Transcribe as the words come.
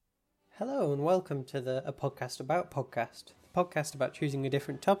Hello and welcome to A Podcast About podcast, the podcast about choosing a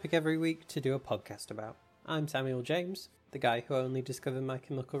different topic every week to do a podcast about. I'm Samuel James, the guy who only discovered My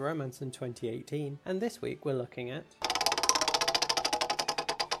Chemical Romance in 2018, and this week we're looking at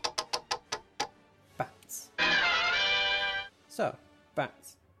bats. So,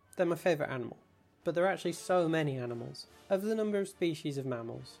 bats. They're my favourite animal, but there are actually so many animals. Of the number of species of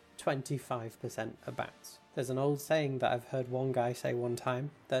mammals, 25% are bats. There's an old saying that I've heard one guy say one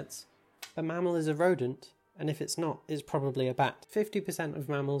time that's, a mammal is a rodent, and if it's not, it's probably a bat. 50% of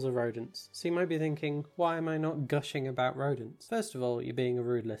mammals are rodents, so you might be thinking, why am I not gushing about rodents? First of all, you're being a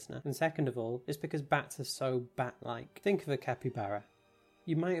rude listener, and second of all, it's because bats are so bat-like. Think of a capybara.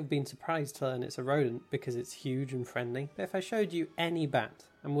 You might have been surprised to learn it's a rodent because it's huge and friendly, but if I showed you any bat,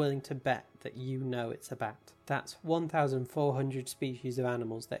 I'm willing to bet that you know it's a bat. That's 1,400 species of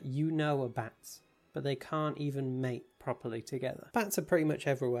animals that you know are bats, but they can't even mate properly together. Bats are pretty much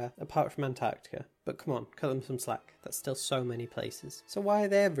everywhere, apart from Antarctica, but come on, cut them some slack, that's still so many places. So why are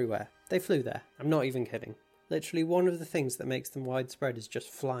they everywhere? They flew there, I'm not even kidding. Literally one of the things that makes them widespread is just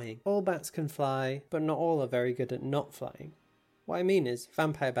flying. All bats can fly, but not all are very good at not flying. What I mean is,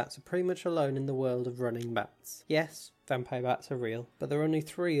 vampire bats are pretty much alone in the world of running bats. Yes, vampire bats are real, but there are only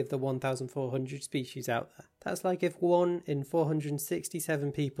 3 of the 1,400 species out there. That's like if 1 in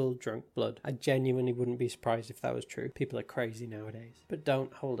 467 people drank blood. I genuinely wouldn't be surprised if that was true. People are crazy nowadays. But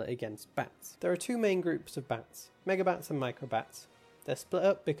don't hold it against bats. There are 2 main groups of bats, megabats and microbats. They're split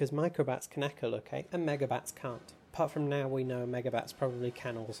up because microbats can echolocate and megabats can't. Apart from now we know megabats probably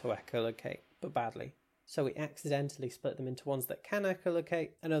can also echolocate, but badly. So we accidentally split them into ones that can echolocate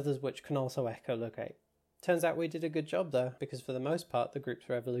and others which can also echolocate. Turns out we did a good job though, because for the most part the groups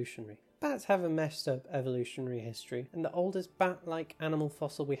were evolutionary. Bats have a messed up evolutionary history, and the oldest bat-like animal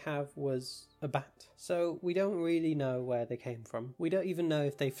fossil we have was a bat. So we don't really know where they came from. We don't even know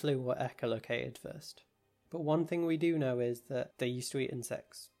if they flew or echolocated first. But one thing we do know is that they used to eat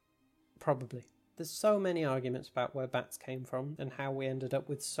insects. Probably. There's so many arguments about where bats came from and how we ended up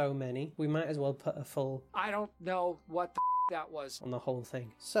with so many, we might as well put a full I don't know what that was on the whole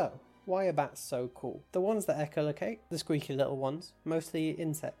thing. So, why are bats so cool? The ones that echolocate, the squeaky little ones, mostly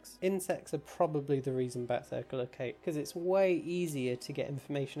insects. Insects are probably the reason bats echolocate, because it's way easier to get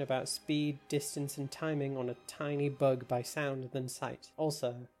information about speed, distance and timing on a tiny bug by sound than sight.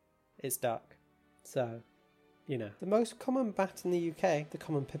 Also, it's dark. So, you know. The most common bat in the UK, the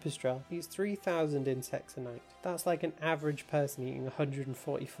common pipistrelle, eats 3,000 insects a night. That's like an average person eating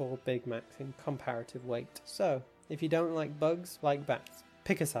 144 Big Macs in comparative weight. So, if you don't like bugs, like bats.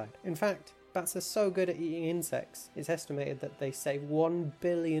 Pick a side. In fact, bats are so good at eating insects, it's estimated that they save $1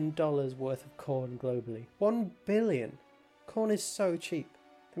 billion worth of corn globally. 1 billion! Corn is so cheap.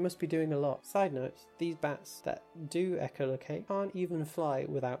 They must be doing a lot. Side note, these bats that do echolocate can't even fly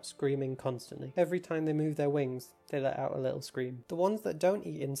without screaming constantly. Every time they move their wings, they let out a little scream. The ones that don't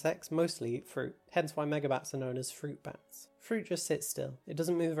eat insects mostly eat fruit, hence why megabats are known as fruit bats. Fruit just sits still. It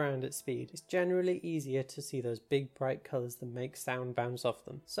doesn't move around at speed. It's generally easier to see those big bright colours that make sound bounce off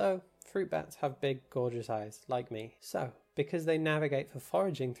them. So, fruit bats have big gorgeous eyes, like me. So, because they navigate for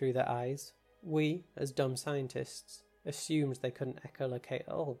foraging through their eyes, we, as dumb scientists, assumed they couldn't echolocate at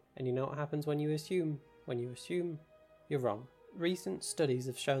all. And you know what happens when you assume? When you assume, you're wrong. Recent studies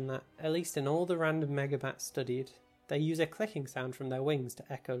have shown that, at least in all the random megabats studied, they use a clicking sound from their wings to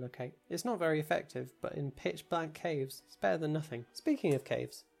echolocate. It's not very effective, but in pitch black caves, it's better than nothing. Speaking of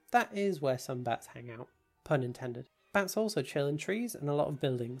caves, that is where some bats hang out. Pun intended. Bats also chill in trees and a lot of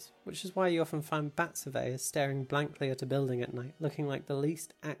buildings, which is why you often find bat surveyors staring blankly at a building at night, looking like the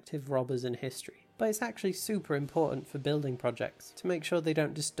least active robbers in history. But it's actually super important for building projects to make sure they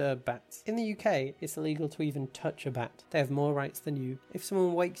don't disturb bats. In the UK, it's illegal to even touch a bat. They have more rights than you. If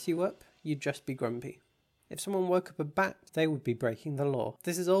someone wakes you up, you'd just be grumpy. If someone woke up a bat, they would be breaking the law.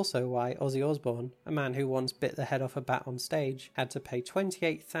 This is also why Ozzy Osbourne, a man who once bit the head off a bat on stage, had to pay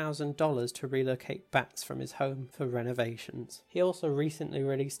 $28,000 to relocate bats from his home for renovations. He also recently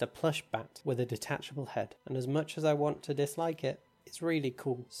released a plush bat with a detachable head, and as much as I want to dislike it, it's really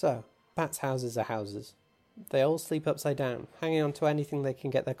cool. So, bats' houses are houses. They all sleep upside down, hanging on to anything they can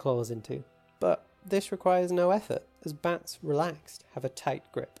get their claws into. But this requires no effort, as bats, relaxed, have a tight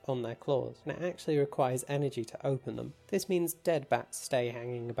grip on their claws, and it actually requires energy to open them. This means dead bats stay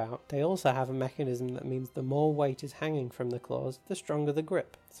hanging about. They also have a mechanism that means the more weight is hanging from the claws, the stronger the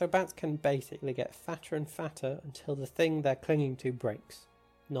grip. So bats can basically get fatter and fatter until the thing they're clinging to breaks,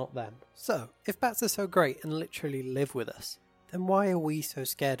 not them. So, if bats are so great and literally live with us, then why are we so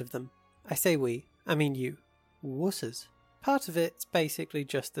scared of them? I say we, I mean you. Wusses. Part of it's basically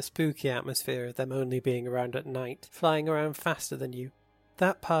just the spooky atmosphere of them only being around at night, flying around faster than you.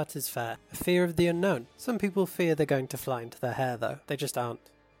 That part is fair. A fear of the unknown. Some people fear they're going to fly into their hair though. They just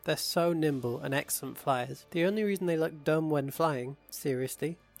aren't. They're so nimble and excellent flyers. The only reason they look dumb when flying,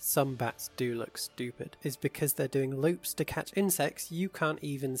 seriously, some bats do look stupid, is because they're doing loops to catch insects you can't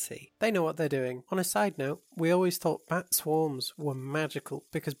even see. They know what they're doing. On a side note, we always thought bat swarms were magical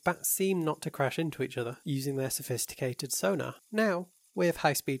because bats seem not to crash into each other using their sophisticated sonar. Now, we have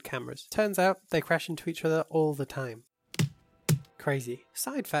high-speed cameras. Turns out they crash into each other all the time. Crazy.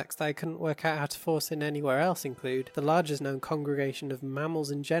 Side facts that I couldn't work out how to force in anywhere else include the largest known congregation of mammals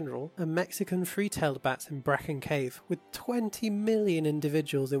in general are Mexican free-tailed bats in Bracken Cave, with 20 million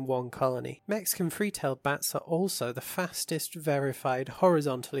individuals in one colony. Mexican free-tailed bats are also the fastest verified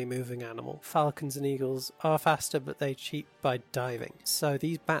horizontally moving animal. Falcons and eagles are faster, but they cheat by diving. So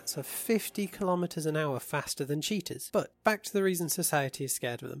these bats are 50 kilometers an hour faster than cheetahs. But back to the reason society is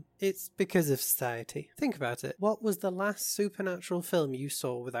scared of them. It's because of society. Think about it. What was the last supernatural film you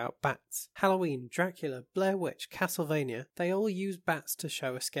saw without bats? Halloween, Dracula, Blair Witch, Castlevania, they all use bats to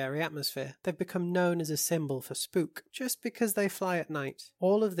show a scary atmosphere. They've become known as a symbol for spook, just because they fly at night.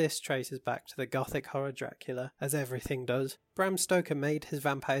 All of this traces back to the gothic horror Dracula, as everything does. Bram Stoker made his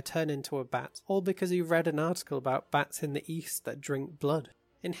vampire turn into a bat, all because he read an article about bats in the East that drink blood.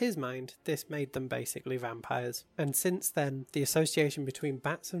 In his mind, this made them basically vampires, and since then, the association between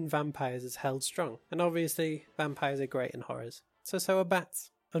bats and vampires is held strong, and obviously, vampires are great in horrors. So are bats.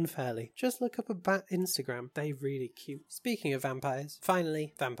 Unfairly. Just look up a bat Instagram. They're really cute. Speaking of vampires,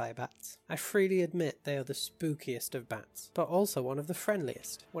 finally, vampire bats. I freely admit they are the spookiest of bats, but also one of the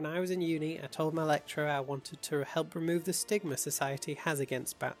friendliest. When I was in uni, I told my lecturer I wanted to help remove the stigma society has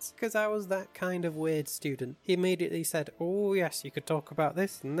against bats, because I was that kind of weird student. He immediately said, oh yes, you could talk about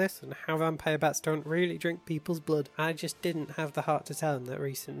this, and how vampire bats don't really drink people's blood. I just didn't have the heart to tell him that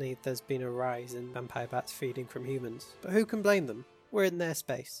recently there's been a rise in vampire bats feeding from humans. But who can blame them? We're in their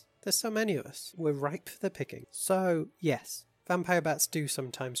space. There's so many of us. We're ripe for the picking. So, yes, vampire bats do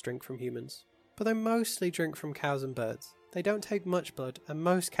sometimes drink from humans, but they mostly drink from cows and birds. They don't take much blood, and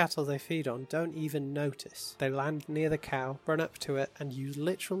most cattle they feed on don't even notice. They land near the cow, run up to it, and use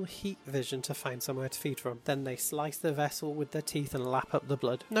literal heat vision to find somewhere to feed from. Then they slice the vessel with their teeth and lap up the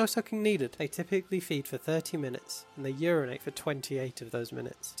blood. No sucking needed. They typically feed for 30 minutes, and they urinate for 28 of those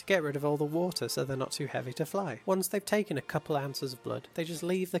minutes, to get rid of all the water so they're not too heavy to fly. Once they've taken a couple ounces of blood, they just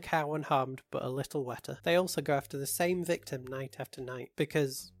leave the cow unharmed but a little wetter. They also go after the same victim night after night,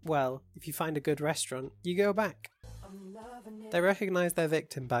 because, well, if you find a good restaurant, you go back. They recognise their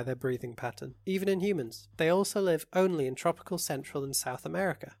victim by their breathing pattern, even in humans. They also live only in tropical Central and South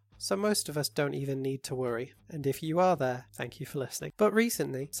America, so most of us don't even need to worry, and if you are there, thank you for listening. But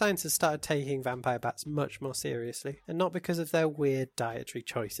recently, science has started taking vampire bats much more seriously, and not because of their weird dietary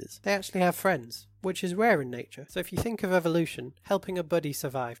choices. They actually have friends, which is rare in nature. So if you think of evolution, helping a buddy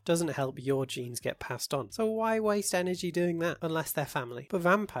survive doesn't help your genes get passed on. So why waste energy doing that unless they're family? But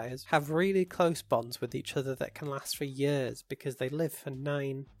vampires have really close bonds with each other that can last for years because they live for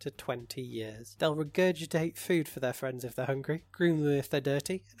 9 to 20 years. They'll regurgitate food for their friends if they're hungry, groom them if they're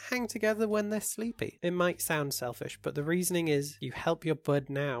dirty, and hang together when they're sleepy. It might sound selfish, but the reasoning is you help your bud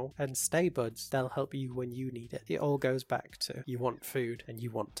now and stay buds, they'll help you when you need it. It all goes back to you want food and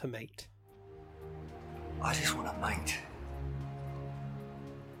you want to mate. I just want a mate.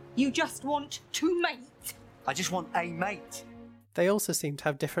 You just want to mate? I just want a mate. They also seem to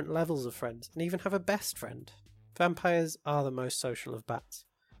have different levels of friends, and even have a best friend. Vampires are the most social of bats.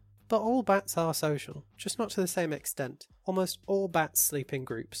 But all bats are social, just not to the same extent. Almost all bats sleep in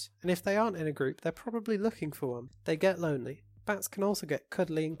groups, and if they aren't in a group, they're probably looking for one. They get lonely. Bats can also get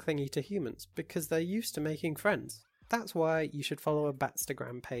cuddly and clingy to humans, because they're used to making friends. That's why you should follow a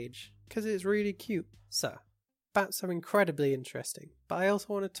Batstagram page, because it's really cute. So, bats are incredibly interesting, but I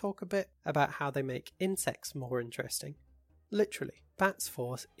also want to talk a bit about how they make insects more interesting. Literally, bats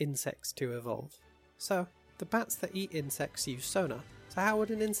force insects to evolve. So, the bats that eat insects use sonar. So how would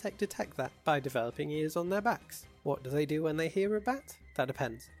an insect detect that? By developing ears on their backs. What do they do when they hear a bat? That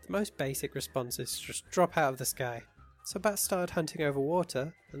depends. The most basic response is to just drop out of the sky. So bats started hunting over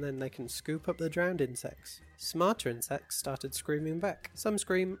water, and then they can scoop up the drowned insects. Smarter insects started screaming back. Some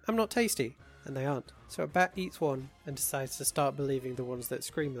scream, "I'm not tasty," and they aren't. So a bat eats one and decides to start believing the ones that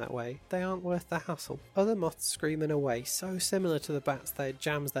scream that way, they aren't worth the hassle. Other moths scream in a way so similar to the bats that it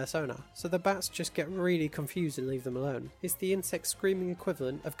jams their sonar, so the bats just get really confused and leave them alone. It's the insect screaming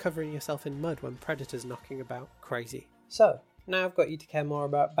equivalent of covering yourself in mud when predators knocking about. Crazy. So, now I've got you to care more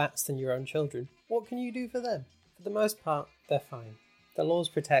about bats than your own children. What can you do for them? For the most part, they're fine. The laws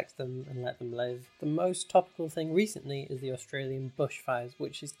protect them and let them live. The most topical thing recently is the Australian bushfires,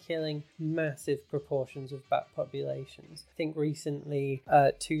 which is killing massive proportions of bat populations. I think recently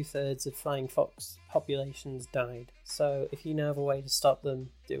 2/3 of flying fox populations died. So if you know of a way to stop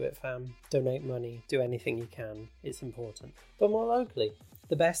them, do it, fam. Donate money, do anything you can. It's important. But more locally,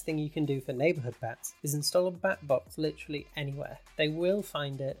 the best thing you can do for neighbourhood bats is install a bat box literally anywhere. They will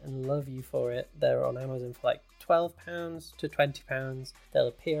find it and love you for it. They're on Amazon for like £12 to £20. They'll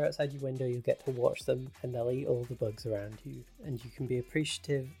appear outside your window, you'll get to watch them, and they'll eat all the bugs around you. And you can be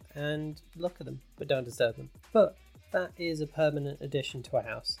appreciative and look at them, but don't disturb them. But that is a permanent addition to a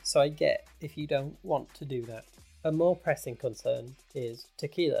house, so I get if you don't want to do that. A more pressing concern is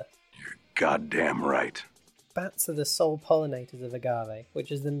tequila. You're goddamn right. Bats are the sole pollinators of agave,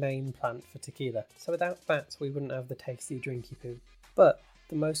 which is the main plant for tequila. So without bats, we wouldn't have the tasty drinky poo. But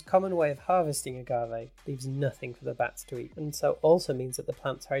the most common way of harvesting agave leaves nothing for the bats to eat, and so also means that the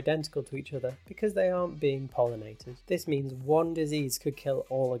plants are identical to each other because they aren't being pollinated. This means one disease could kill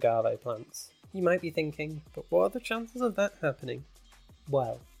all agave plants. You might be thinking, but what are the chances of that happening?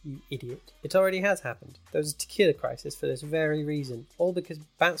 Well, you idiot. It already has happened. There was a tequila crisis for this very reason, all because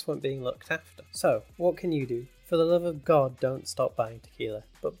bats weren't being looked after. So, what can you do? For the love of God, don't stop buying tequila,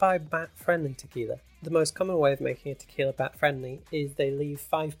 but buy bat-friendly tequila. The most common way of making a tequila bat-friendly is they leave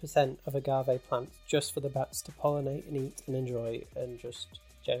 5% of agave plants just for the bats to pollinate and eat and enjoy and just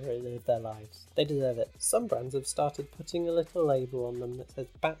generally live their lives. They deserve it. Some brands have started putting a little label on them that says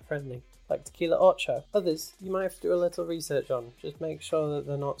bat-friendly, like Tequila Ocho. Others, you might have to do a little research on, just make sure that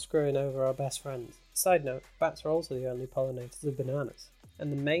they're not screwing over our best friends. Side note, bats are also the only pollinators of bananas,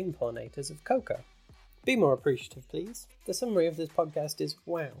 and the main pollinators of cocoa. Be more appreciative, please. The summary of this podcast is,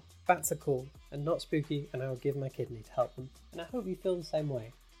 wow, bats are cool and not spooky, and I would give my kidney to help them. And I hope you feel the same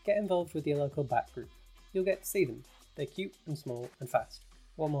way. Get involved with your local bat group. You'll get to see them. They're cute and small and fast.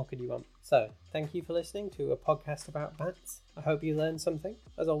 What more could you want? So, thank you for listening to a podcast about bats. I hope you learned something.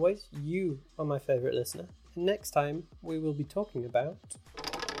 As always, you are my favourite listener. And next time, we will be talking about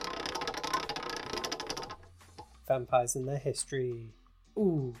vampires and their history.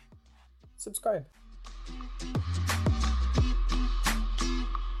 Ooh, subscribe.